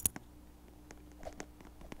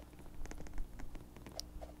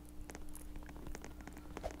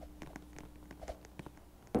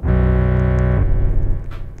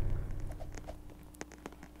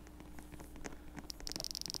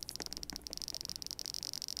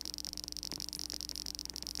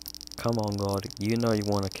 Come on, God. You know you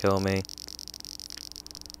want to kill me.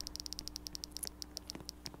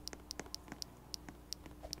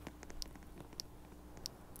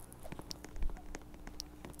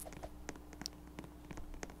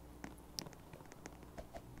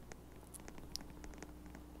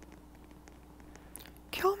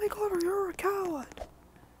 Kill me, God, or you're a coward.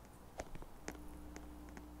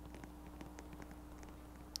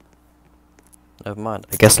 Never mind.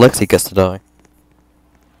 I guess Lexi gets to die.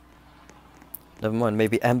 Never mind.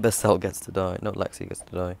 Maybe Ember Cell gets to die. No, Lexi gets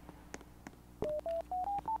to die.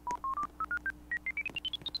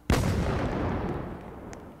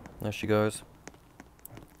 There she goes.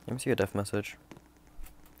 Let me see your death message.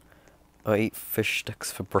 I eat fish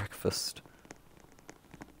sticks for breakfast.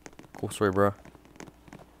 Cool story, bro.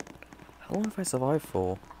 How long have I survived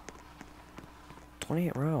for?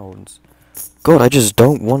 28 rounds. God, I just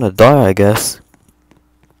don't want to die, I guess.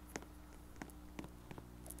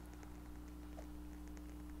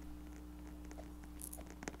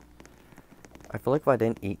 I feel like if I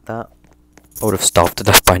didn't eat that, I would have starved to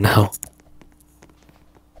death by now.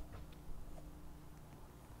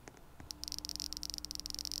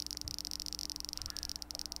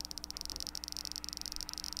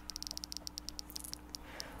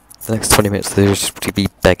 The next 20 minutes, they're just to be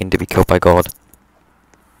begging to be killed by God.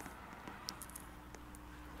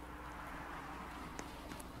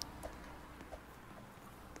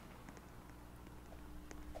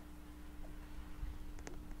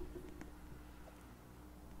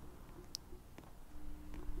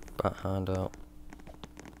 Bat hand out.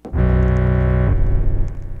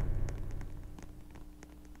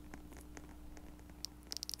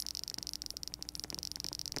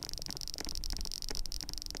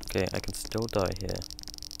 Okay, I can still die here.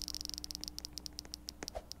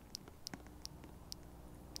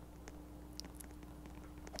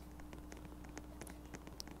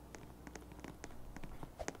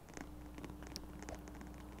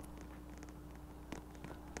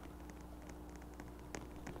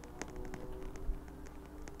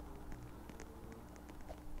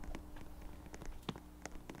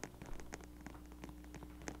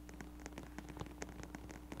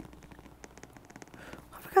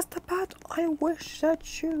 Because the bat, I wish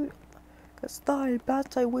that you... Because the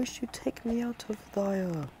bat, I wish you take me out of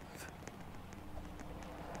there.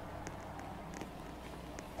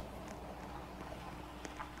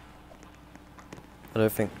 I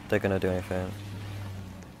don't think they're gonna do anything.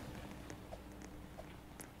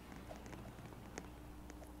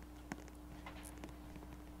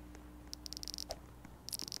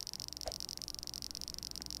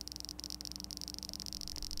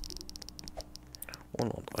 Or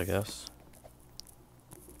not, I guess.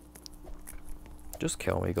 Just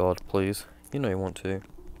kill me, God, please. You know you want to.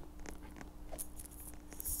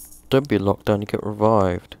 Don't be locked down, you get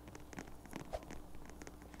revived.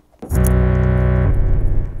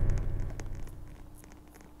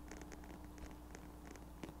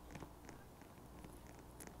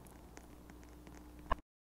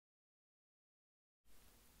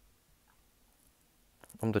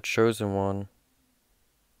 I'm the chosen one.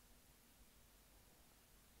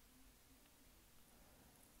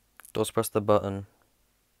 Just press the button.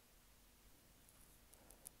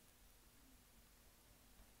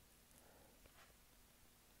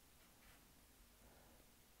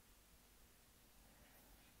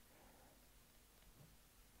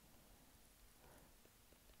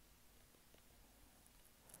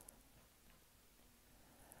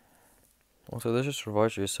 Also, this just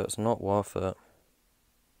revives you, so it's not worth it.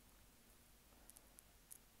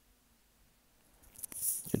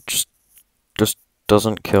 It just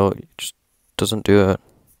doesn't kill. It just doesn't do it,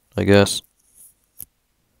 I guess.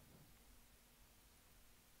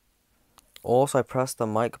 Also, I pressed the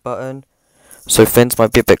mic button, so things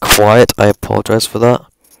might be a bit quiet. I apologize for that.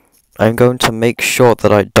 I'm going to make sure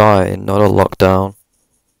that I die, not a lockdown.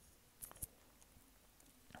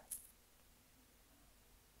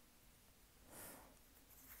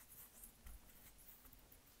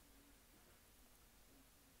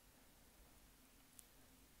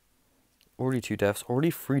 Already 2 deaths, already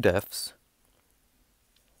 3 deaths.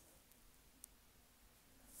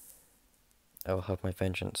 I will have my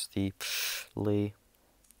vengeance deeply.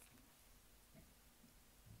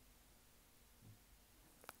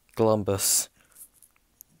 Columbus.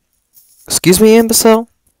 Excuse me, imbecile?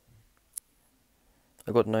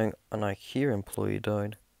 I got an IKEA employee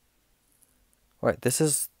died. Right, this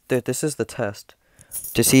is the test.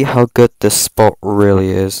 To see how good this spot really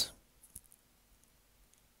is.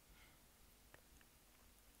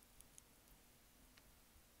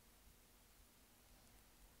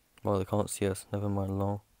 Well, they can't see us, never mind,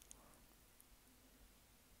 lol.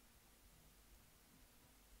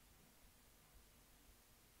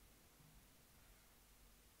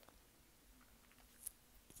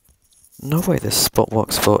 No way this spot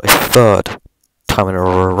works for a 3rd time in a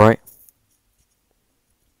row, right?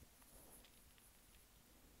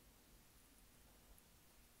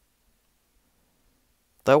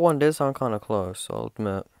 That one did sound kinda close, I'll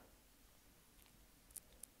admit.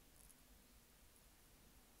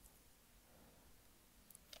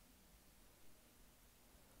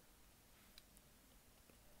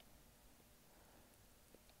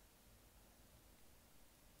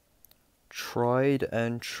 Tried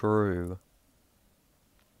and true.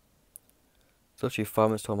 It's actually 5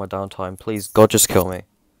 minutes till my downtime. Please, God, just kill me.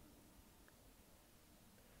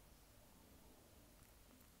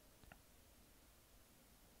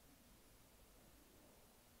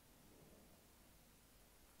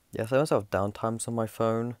 Yes, I also have downtimes on my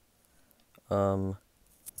phone.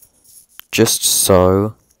 Just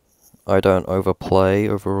so I don't overplay,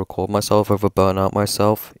 over-record myself, over-burn out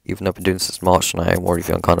myself. Even though I've been doing this since March and I am already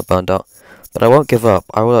feeling kind of burned out. But I won't give up.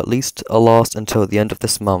 I will at least last until the end of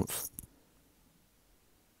this month.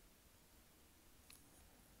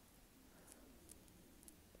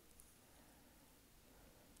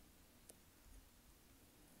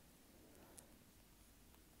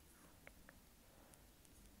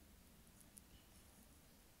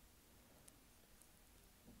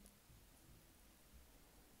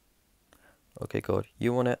 Okay, God,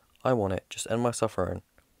 you want it, I want it. Just end my suffering.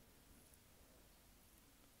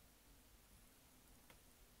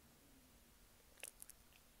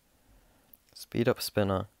 Speed up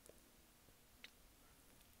spinner.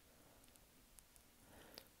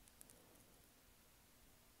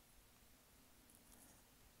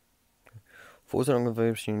 Thought the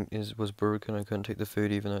machine was broken. I couldn't take the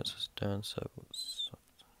food even though it was down. So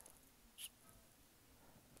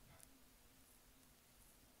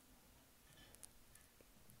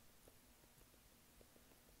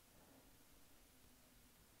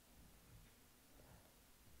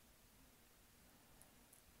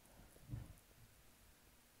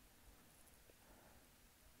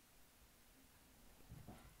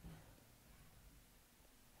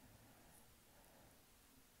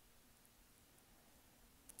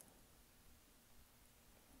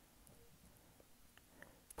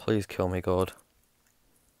please kill me, God.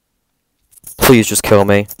 Please just kill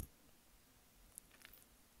me.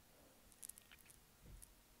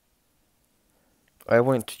 I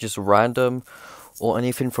want to just random or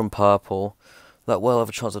anything from purple that will have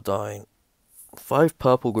a chance of dying. 5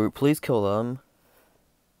 purple group, please kill them.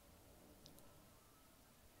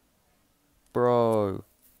 Bro.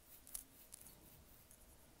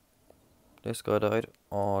 This guy died.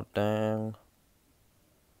 Aw, damn.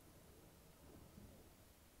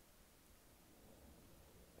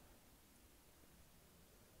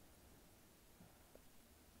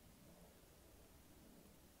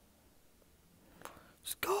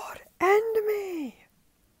 God, end me!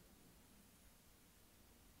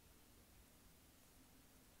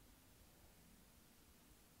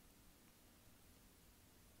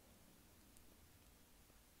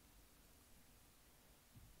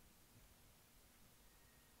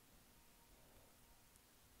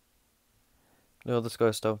 No, this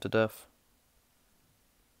guy's starved to death.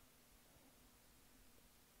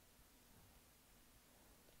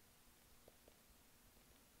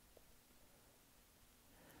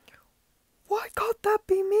 Why can't that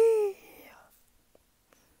be me?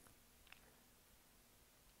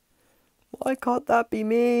 Why can't that be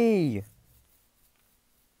me?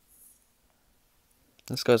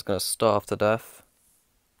 This guy's gonna starve to death.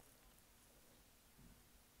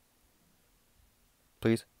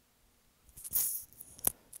 Please.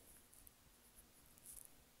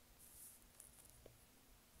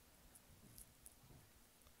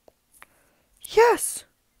 Yes!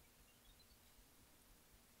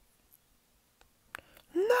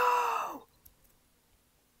 No!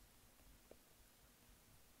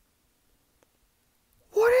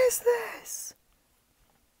 What is this?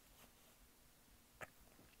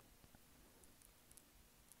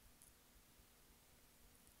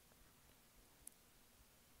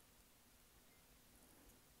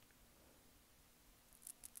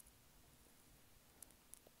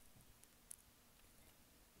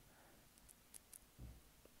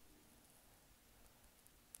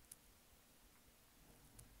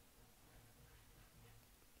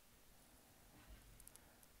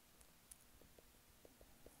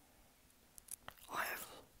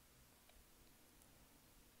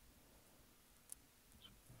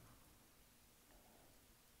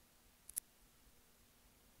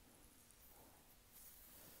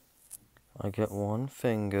 I get one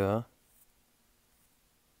finger.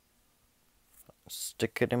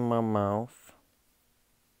 Stick it in my mouth.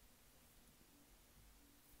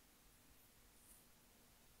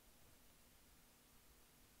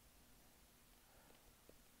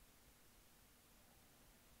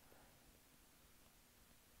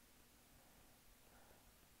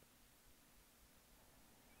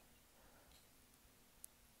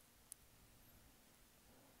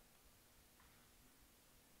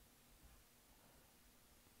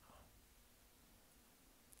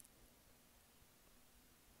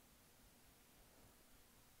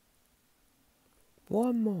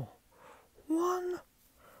 One more. One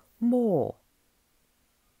more.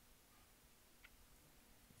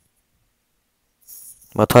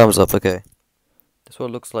 My time's up, okay. This is what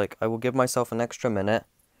it looks like. I will give myself an extra minute.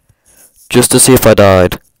 Just to see if I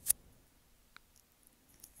died.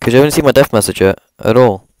 Because you haven't seen my death message yet. At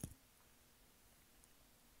all.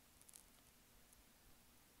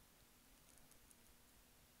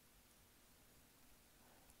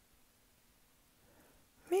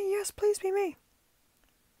 Yes, please be me.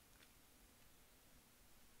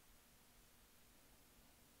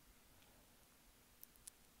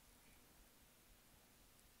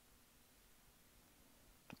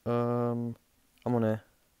 I'm on here.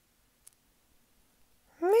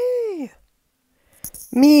 Me.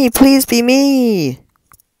 Me, please be me.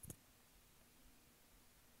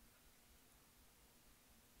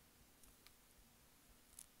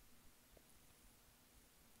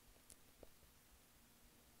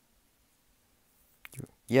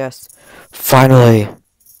 Yes, finally.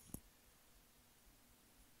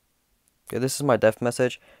 Yeah, this is my death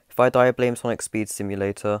message. If I die, blame Sonic Speed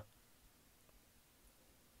Simulator.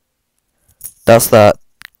 That's that.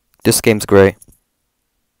 This game's great.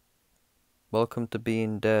 Welcome to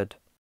being dead.